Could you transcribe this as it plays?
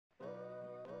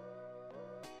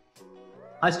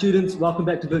Hi students, welcome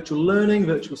back to Virtual Learning,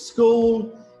 Virtual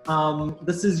School.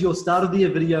 This is your start of the year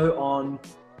video on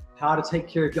how to take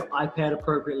care of your iPad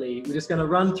appropriately. We're just going to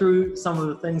run through some of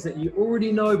the things that you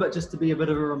already know, but just to be a bit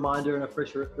of a reminder and a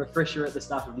refresher at the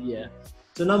start of the year.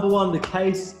 So number one, the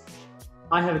case.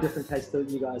 I have a different case to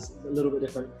you guys, a little bit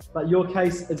different, but your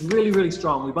case is really, really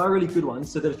strong. We buy really good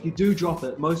ones so that if you do drop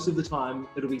it, most of the time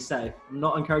it'll be safe. I'm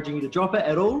not encouraging you to drop it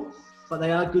at all, but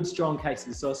they are good, strong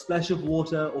cases. So a splash of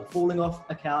water or falling off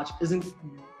a couch isn't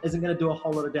going to do a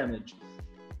whole lot of damage.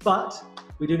 But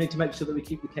we do need to make sure that we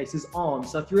keep the cases on.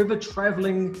 So if you're ever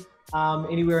traveling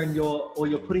anywhere or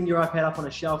you're putting your iPad up on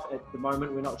a shelf, at the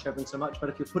moment we're not traveling so much, but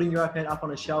if you're putting your iPad up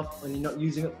on a shelf and you're not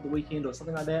using it for the weekend or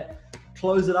something like that,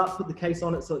 close it up, put the case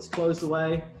on it so it's closed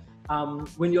away.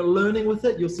 When you're learning with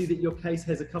it, you'll see that your case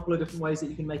has a couple of different ways that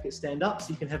you can make it stand up.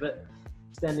 So you can have it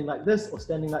standing like this or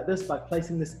standing like this by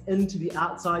placing this into the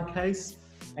outside case.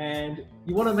 And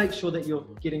you want to make sure that you're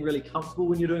getting really comfortable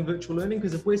when you're doing virtual learning,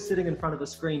 because if we're sitting in front of a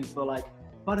screen for like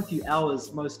quite a few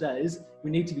hours most days,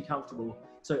 we need to be comfortable.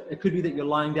 So it could be that you're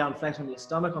lying down flat on your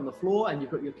stomach on the floor and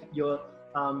you've got your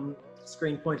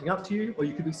screen pointing up to you, or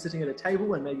you could be sitting at a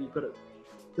table and maybe you've got it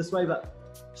this way, but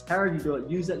just however you do it,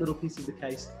 use that little piece of the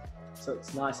case so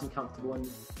it's nice and comfortable and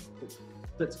it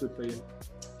fits good for you.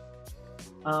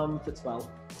 Fits well.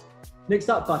 Next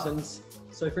up, buttons.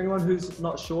 So for anyone who's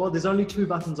not sure, there's only two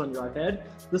buttons on your iPad.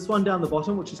 This one down the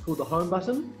bottom, which is called the home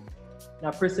button. Now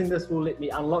pressing this will let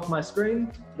me unlock my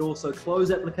screen. It'll also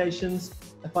close applications.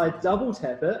 If I double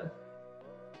tap it,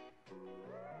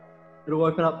 it'll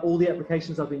open up all the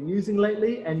applications I've been using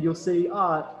lately, and you'll see,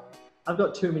 I've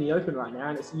got too many open right now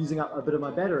and it's using up a bit of my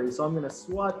battery. So I'm going to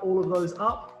swipe all of those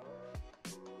up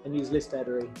and use less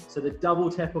battery. So the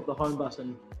double tap of the home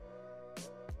button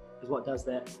is what does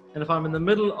that. And if I'm in the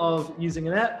middle of using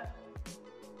an app,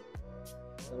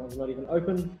 that one's not even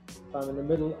open. If I'm in the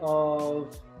middle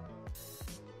of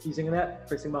using an app,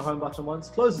 pressing my home button once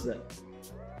closes it.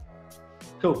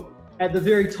 Cool. At the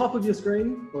very top of your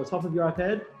screen, or top of your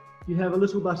iPad, you have a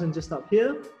little button just up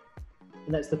here,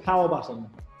 and that's the power button.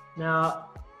 Now,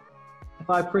 if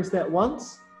I press that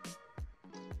once,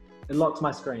 it locks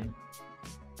my screen.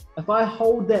 If I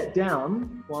hold that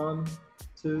down, 1,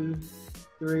 2,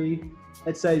 3,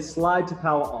 it says slide to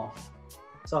power off.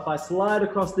 So if I slide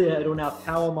across there, it'll now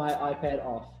power my iPad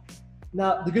off.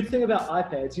 Now, the good thing about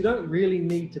iPads, you don't really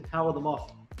need to power them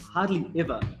off, hardly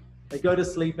ever. They go to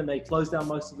sleep and they close down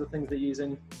most of the things they're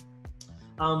using.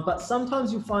 But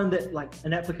sometimes you'll find that like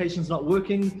an application's not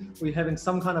working or you're having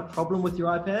some kind of problem with your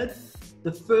iPad.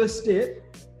 The first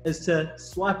step is to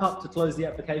swipe up to close the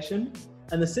application.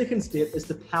 And the second step is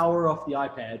to power off the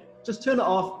iPad. Just turn it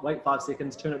off, wait 5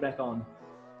 seconds, turn it back on.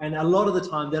 And a lot of the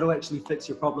time that'll actually fix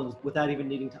your problems without even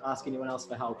needing to ask anyone else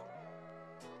for help.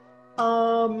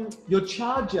 Your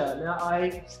charger. Now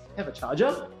I have a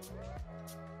charger.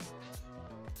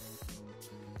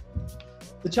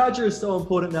 The charger is so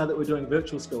important now that we're doing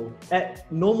virtual school.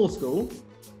 At normal school,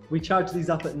 we charge these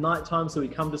up at night time, so we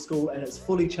come to school and it's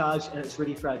fully charged and it's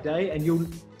ready for our day.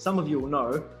 And some of you will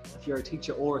know, if you're a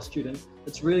teacher or a student,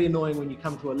 it's really annoying when you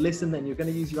come to a lesson and you're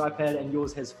going to use your iPad and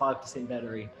yours has 5%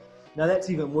 battery. Now that's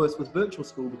even worse with virtual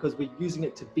school because we're using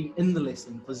it to be in the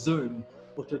lesson for Zoom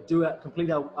or to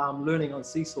complete our learning on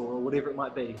Seesaw or whatever it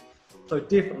might be. So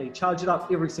definitely charge it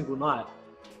up every single night.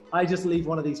 I just leave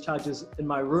one of these chargers in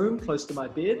my room close to my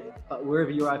bed, but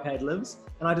wherever your iPad lives,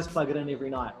 and I just plug it in every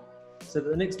night. So that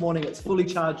the next morning it's fully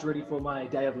charged, ready for my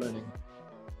day of learning.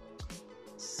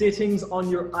 Settings on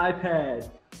your iPad.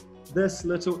 This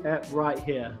little app right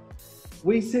here.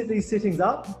 We set these settings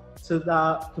up so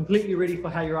they're completely ready for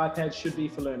how your iPad should be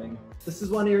for learning. This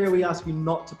is one area we ask you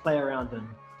not to play around in.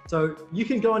 So you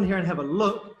can go in here and have a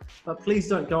look, but please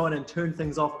don't go in and turn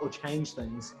things off or change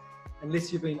things,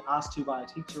 unless you've been asked to by a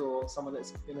teacher or someone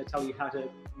that's going to tell you how to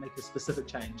make a specific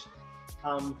change.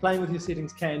 Playing with your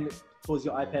settings can cause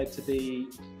your iPad to be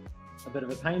a bit of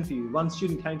a pain for you. One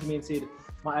student came to me and said,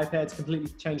 my iPad's completely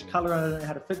changed color, I don't know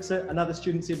how to fix it. Another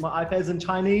student said, my iPad's in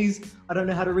Chinese, I don't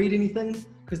know how to read anything,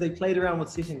 because they played around with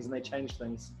settings and they changed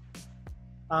things.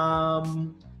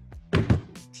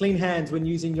 Clean hands when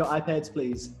using your iPads,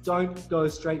 please. Don't go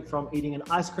straight from eating an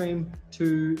ice cream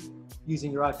to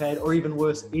using your iPad, or even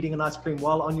worse, eating an ice cream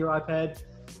while on your iPad.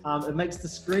 It makes the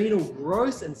screen all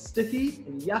gross and sticky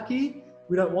and yucky.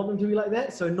 We don't want them to be like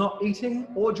that, so not eating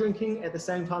or drinking at the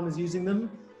same time as using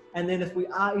them. And then if we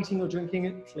are eating or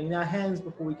drinking, clean our hands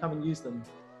before we come and use them.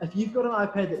 If you've got an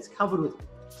iPad that's covered with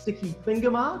sticky finger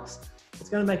marks, it's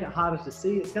going to make it harder to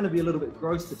see. It's going to be a little bit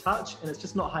gross to touch, and it's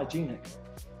just not hygienic.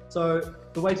 So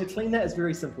the way to clean that is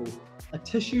very simple. A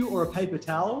tissue or a paper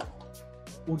towel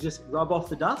will just rub off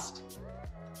the dust.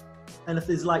 And if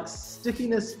there's like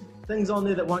stickiness things on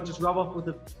there that won't just rub off with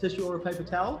a tissue or a paper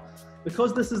towel,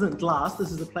 because this isn't glass,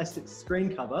 this is a plastic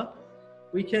screen cover,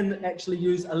 we can actually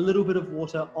use a little bit of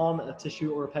water on a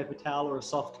tissue or a paper towel or a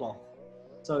soft cloth.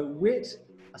 So wet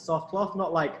a soft cloth,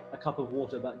 not like a cup of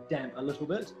water, but damp a little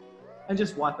bit, and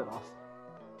just wipe it off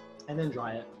and then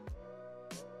dry it.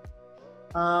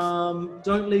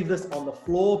 Don't leave this on the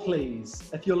floor, please.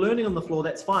 If you're learning on the floor,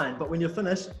 that's fine, but when you're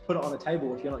finished, put it on a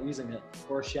table if you're not using it,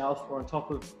 or a shelf, or on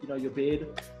top of your bed,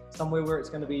 somewhere where it's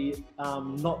going to be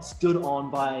not stood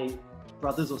on by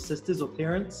brothers or sisters or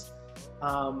parents.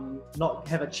 Not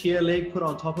have a chair leg put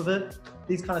on top of it.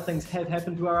 These kind of things have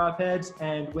happened to our iPads,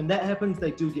 and when that happens,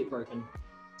 they do get broken.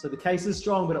 So the case is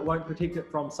strong, but it won't protect it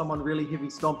from someone really heavy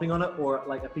stomping on it, or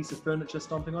like a piece of furniture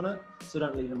stomping on it. So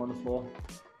don't leave them on the floor.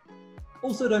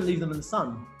 Also, don't leave them in the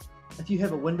sun. If you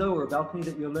have a window or a balcony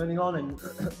that you're learning on and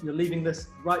you're leaving this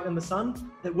right in the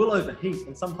sun, it will overheat,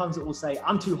 and sometimes it will say,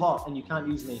 I'm too hot and you can't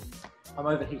use me. I'm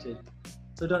overheated.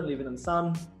 So don't leave it in the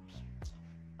sun.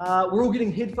 We're all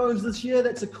getting headphones this year.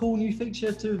 That's a cool new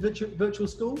feature to virtual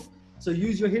school. So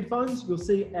use your headphones. You'll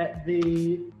see at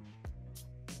the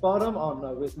bottom, oh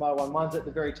no, where's my one? Mine's at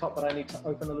the very top, but I need to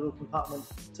open a little compartment.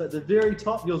 So at the very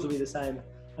top, yours will be the same.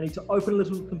 I need to open a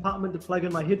little compartment to plug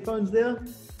in my headphones there.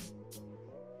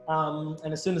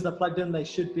 And as soon as they're plugged in, they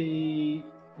should be,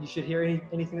 you should hear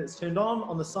anything that's turned on.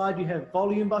 On the side, you have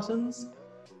volume buttons.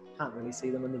 Can't really see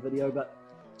them in the video, but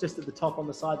just at the top on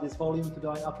the side, there's volume for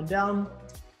going up and down.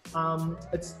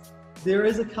 There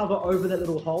is a cover over that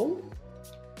little hole,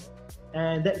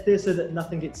 and that's there so that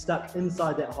nothing gets stuck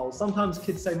inside that hole. Sometimes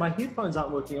kids say, my headphones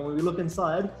aren't working, and when we look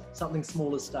inside, something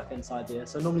small is stuck inside there.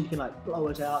 So normally you can like blow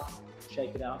it out,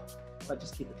 shake it out, but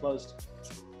just keep it closed.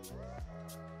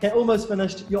 Okay, almost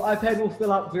finished. Your iPad will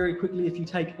fill up very quickly if you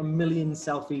take 1 million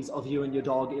selfies of you and your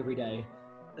dog every day,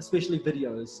 especially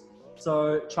videos.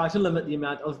 So try to limit the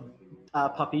amount of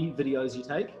puppy videos you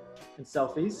take and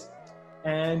selfies.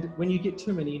 And when you get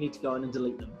too many, you need to go in and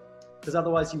delete them, because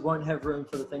otherwise you won't have room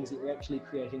for the things that you're actually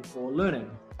creating for learning.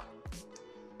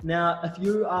 Now, if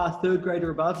you are 3rd grade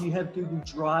or above, you have Google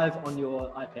Drive on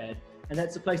your iPad, and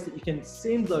that's a place that you can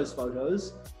send those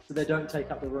photos so they don't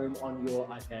take up the room on your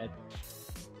iPad.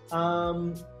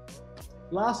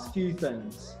 Last few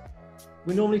things.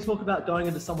 We normally talk about going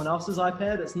into someone else's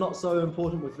iPad. It's not so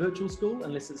important with virtual school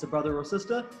unless it's a brother or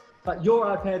sister, but your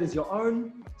iPad is your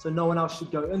own, so no one else should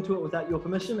go into it without your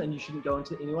permission, and you shouldn't go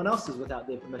into anyone else's without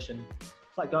their permission.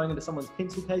 It's like going into someone's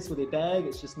pencil case or their bag.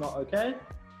 It's just not okay.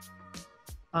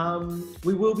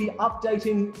 We will be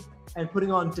updating and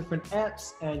putting on different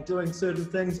apps and doing certain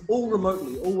things all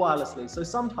remotely, all wirelessly. So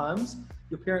sometimes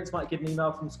your parents might get an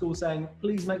email from school saying,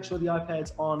 please make sure the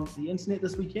iPad's on the internet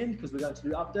this weekend because we're going to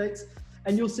do updates.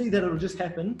 And you'll see that it'll just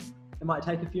happen. It might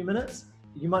take a few minutes.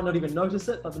 You might not even notice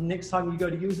it, but the next time you go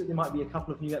to use it, there might be a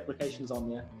couple of new applications on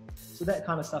there. So that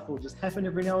kind of stuff will just happen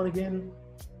every now and again.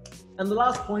 And the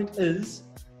last point is,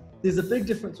 there's a big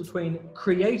difference between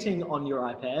creating on your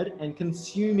iPad and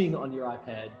consuming on your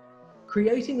iPad.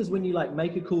 Creating is when you like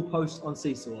make a cool post on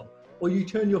Seesaw, or you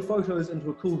turn your photos into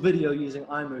a cool video using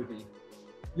iMovie.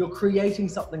 You're creating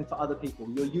something for other people.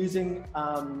 You're using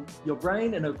your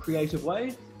brain in a creative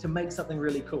way to make something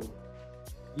really cool,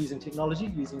 using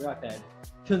technology, using your iPad.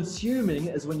 Consuming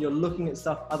is when you're looking at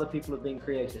stuff other people have been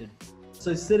created.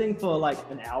 So sitting for like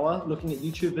an hour looking at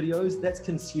YouTube videos, that's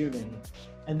consuming.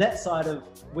 And that side of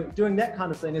doing that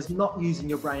kind of thing is not using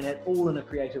your brain at all in a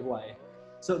creative way.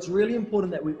 So it's really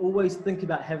important that we always think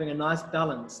about having a nice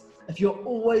balance. If you're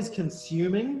always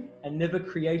consuming and never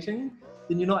creating,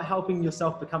 then you're not helping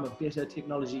yourself become a better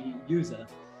technology user.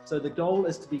 So the goal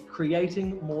is to be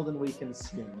creating more than we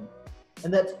consume.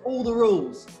 And that's all the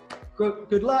rules.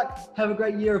 Good luck. Have a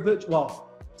great year of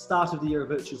start of the year of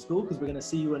virtual school, because we're going to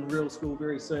see you in real school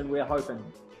very soon, we're hoping.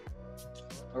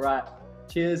 All right.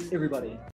 Cheers, everybody.